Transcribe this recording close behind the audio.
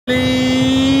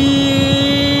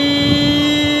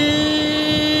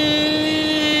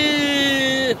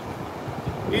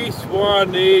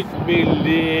Swanage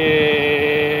Billy.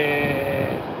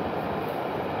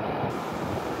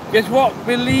 Guess what,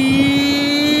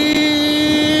 Billy?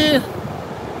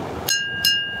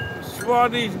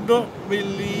 Swanage not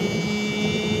Billy.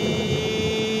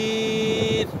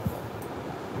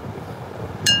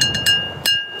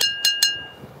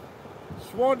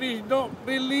 Swanage not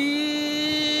Billy.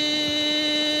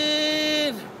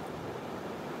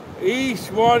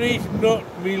 Swanage not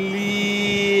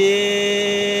Billy.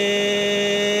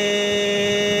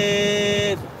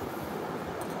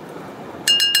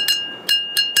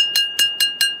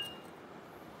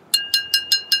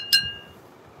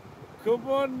 Come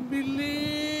on,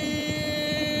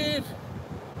 Billy.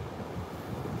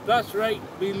 That's right,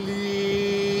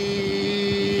 Billy.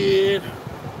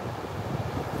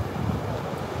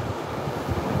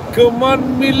 Come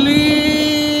on,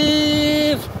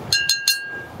 Billy.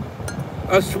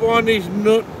 A Swanage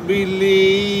not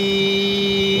Billy.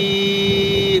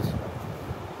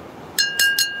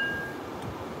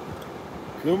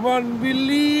 Come on,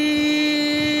 Billy.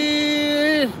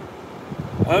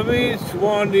 I mean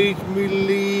Swanage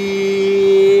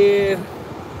Billy.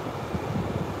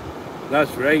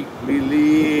 That's right,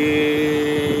 Billy.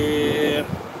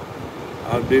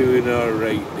 I'm doing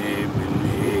alright there, Billy.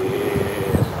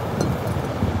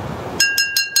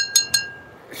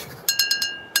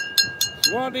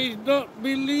 Swanage not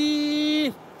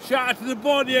Billy. Shout out to the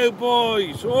Borneo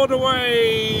boys, all the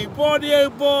way. Borneo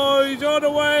boys, all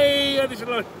the way. And it's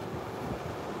like,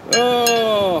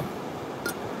 oh,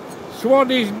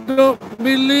 Swanage not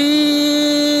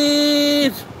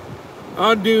Billy.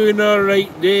 I'm doing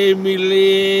alright there, me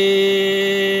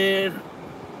lad.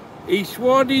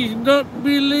 Swanage not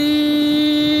Billy.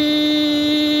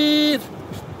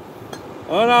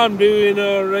 And I'm doing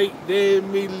alright there,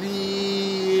 me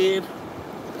lad.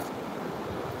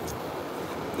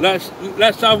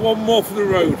 Let's have one more for the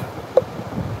road.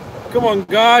 Come on,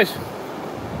 guys.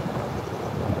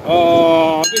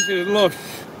 Oh, this is lush.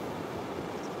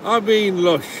 I mean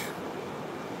lush.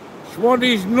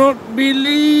 Swanage not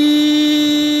Billy.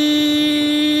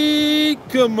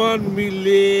 Come on, me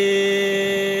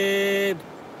lad.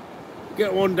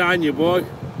 Get one down, you boy.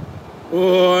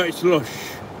 Oh, it's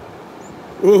lush.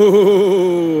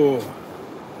 Oh,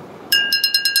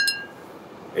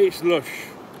 it's lush.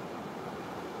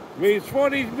 Me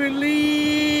Swanage me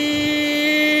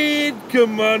lead.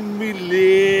 Come on, me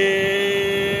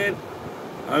lad.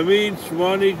 I mean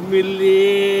Swanage me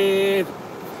lad.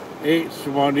 It's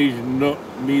Swanage not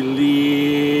me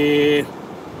lad.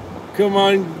 Come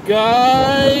on,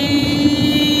 guys.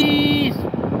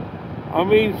 I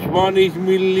mean Swanage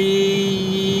me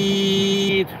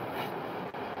lead.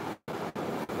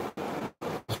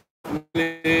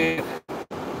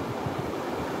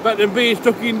 Better than being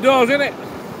stuck indoors, isn't it?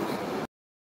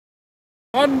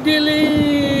 On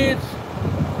delete.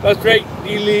 That's right,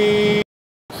 delete.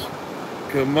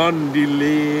 Come on,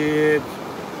 delete.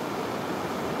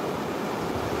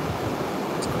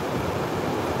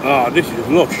 Ah, this is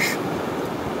lush.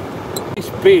 This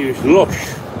beer is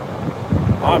lush.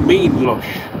 I mean lush.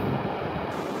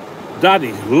 That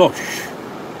is lush.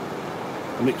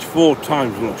 And it's 4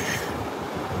 times lush.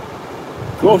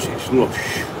 Of course it's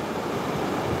lush.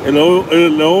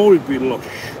 It'll always be lush.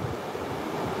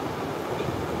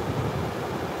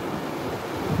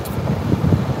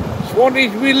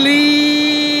 Swanage me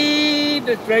lead.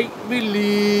 That's right, me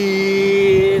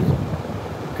lead.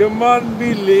 Come on,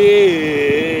 me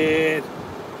lead.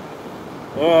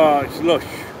 Oh, it's lush.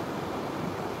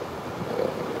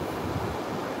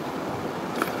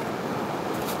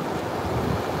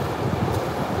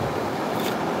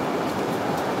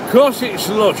 Of course it's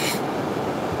lush.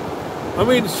 I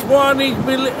mean, Swanage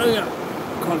me lead. Oh, yeah.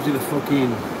 Can't see the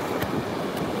fucking.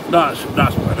 That's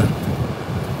better.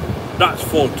 That's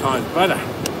 4 times better.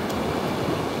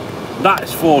 That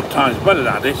is 4 times better,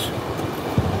 that is.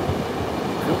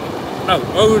 No,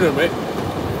 hold a bit.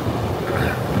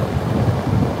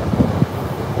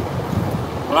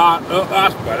 Right, oh,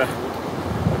 that's better.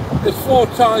 It's 4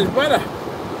 times better.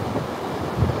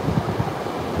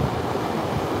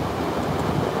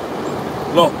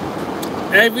 Look,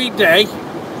 every day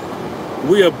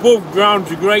we above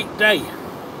ground's a great day.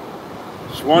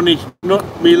 Swanage not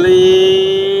me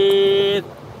lead.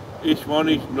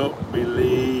 Swanage not me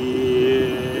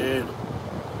lead.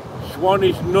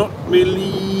 Swanage not me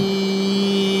lead.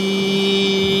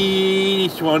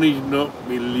 Swanage not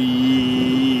me lead.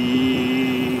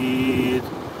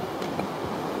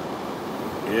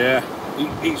 Yeah,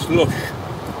 it's lush.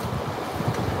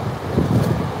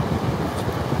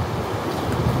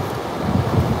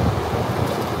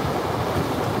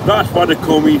 That's why they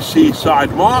call me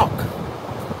seasideMARK.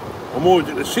 I'm always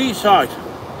at the seaside.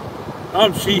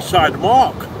 I'm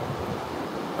seasideMARK.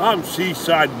 I'm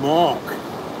seasideMARK.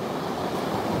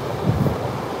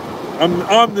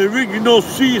 I'm the original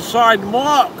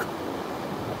seasideMARK.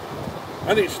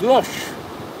 And it's lush.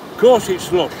 Of course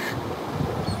it's lush.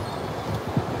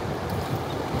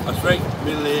 That's right,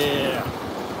 Billy.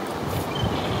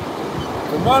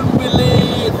 Come on, Billy.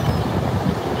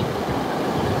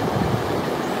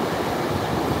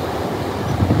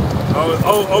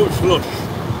 Oh, it's lush.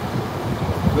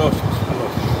 Gosh, it's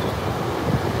lush.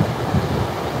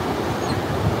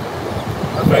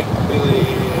 That's right, Billy.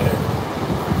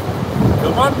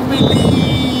 Come on,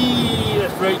 Billy.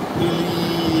 That's right,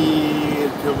 Billy.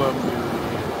 Come on,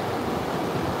 Billy.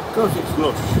 Gosh, it's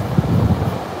lush.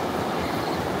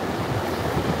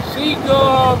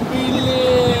 Seagull,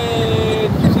 Billy.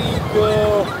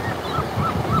 Seagull.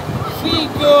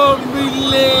 Seagull,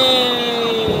 Billy.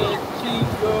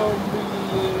 Seagull,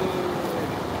 Billy.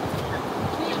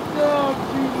 Seagull,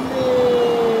 Billy.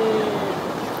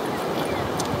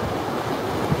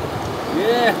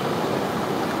 Yeah.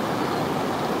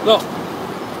 Look.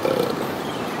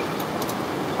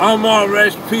 I'm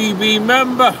RSPB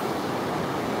member.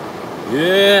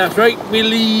 Yeah, that's right,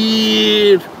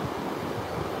 Billy.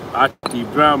 Atty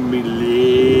Brown, me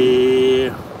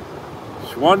lead.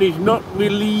 Swanage not me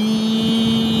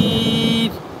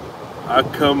lead.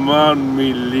 Come on,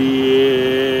 me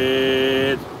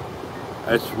lead.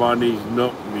 Swanage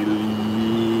not me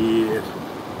lead.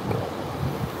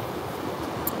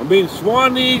 I mean,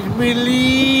 Swanage me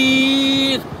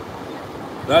lead.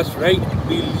 That's right,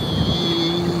 me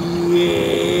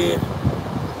lead.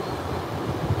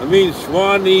 I mean,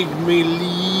 Swanage me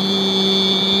lead.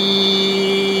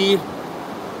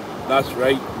 That's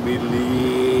right, me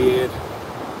lead.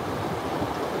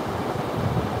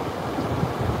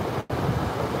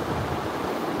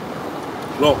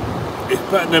 Look, it's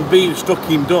better than being stuck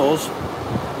indoors.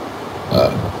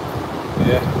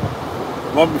 Yeah.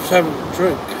 I'm on my 7th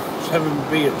drink,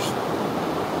 7 beers.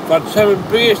 I've had 7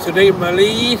 beers today, my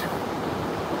lead.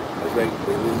 That's right,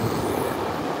 me lead.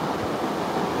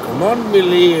 Come on, me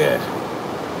lead.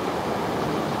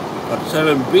 I've had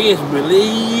 7 beers, me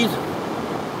lead.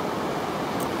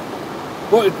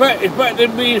 But it's better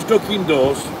than being stuck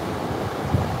indoors.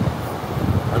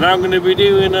 And I'm going to be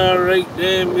doing alright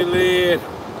there, my lad.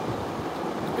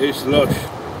 It's lush.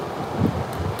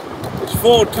 It's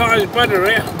 4 times better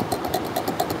here.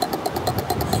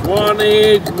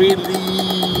 Swanage, me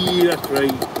lead. That's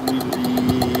right, me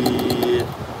lead.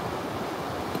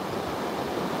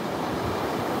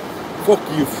 Fuck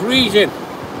you, freezing.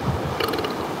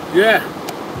 Yeah.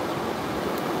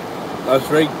 That's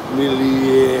right, me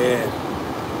lead.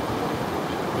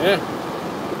 Yeah.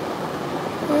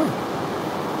 Oh.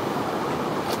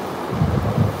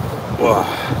 Wow.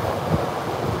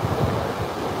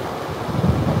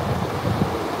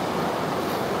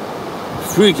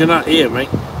 It's freezing out here, mate.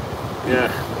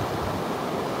 Yeah.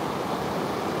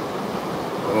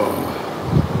 Oh.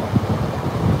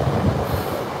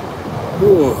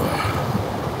 Oh.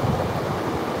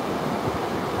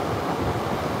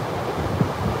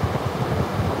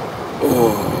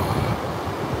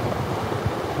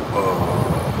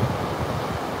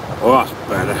 Oh, that's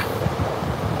better.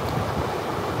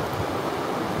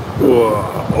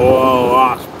 Oh,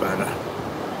 that's better.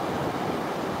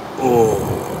 Oh.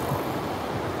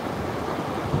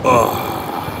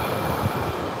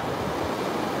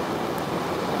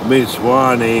 Me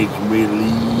Swanage, me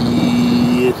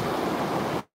lead.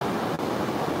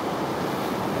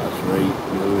 That's right,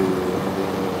 me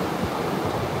lead.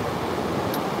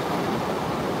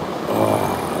 Oh,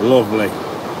 lovely.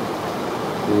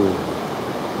 Oh.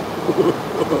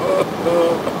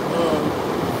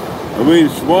 I mean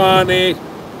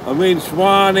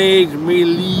Swanage, me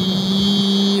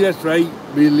lead. That's right,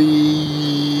 me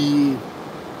lead.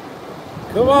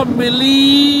 Come on, me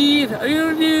lead. Are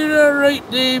you doing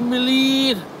alright there, me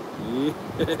lead?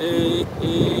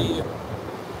 Yeah.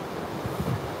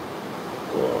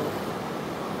 Oh.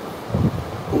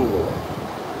 Oh.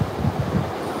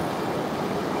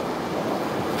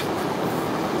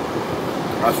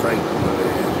 That's right, me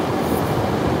lead.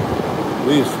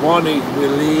 We Swanage, me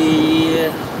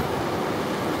lead.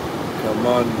 Come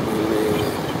on, Billy.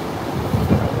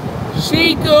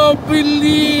 Seagull,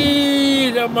 Billy.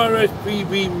 I'm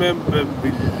RSPB member,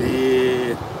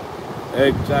 Billy.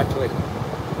 Exactly.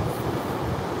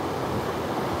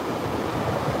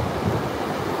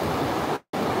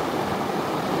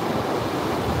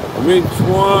 I mean,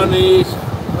 Swanage.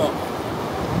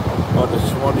 Oh, the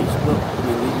Swanage not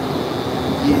Billy.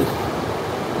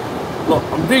 Look,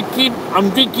 I'm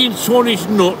drinking Swanage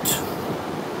nut.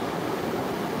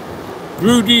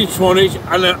 brewed in Swanage,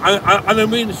 and I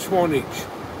mean Swanage.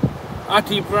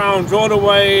 Atty Browns all the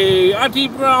way, Atty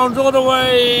Browns all the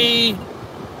way,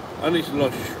 and it's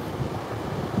lush.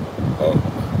 Oh.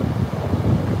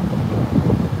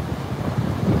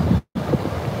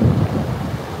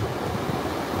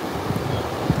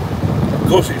 Of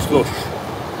course it's lush.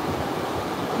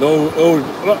 No,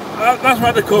 that's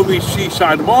why they call me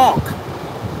seasideMARK.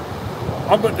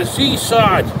 I'm at the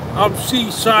seaside. I'm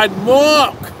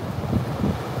seasideMARK.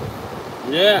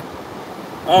 Yeah.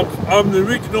 I'm the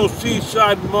original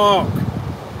seasideMARK.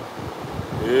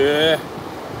 Yeah.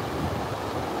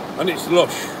 And it's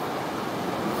lush.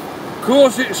 Of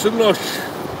course it's lush.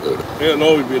 It'll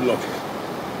always be lush.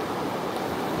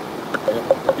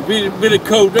 Yeah. It's been a bit of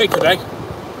cold day today.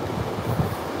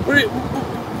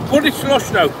 But it's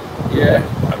lush now. Yeah.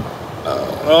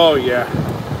 Oh yeah.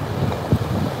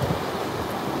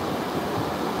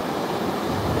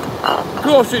 Of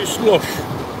course it's lush.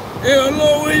 It'll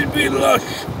always be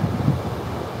lush.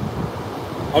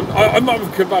 I'm having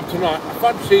kebab tonight. I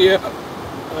fancy it.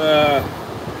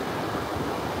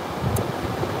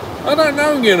 I don't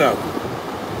know, you know.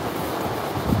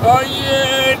 Oh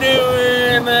yeah,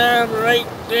 doing that right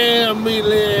there,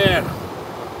 Amelia.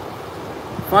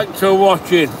 Thanks for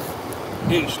watching.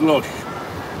 It's lush.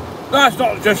 That's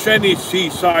not just any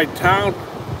seaside town.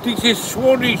 This is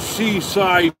Swanage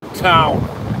seaside town.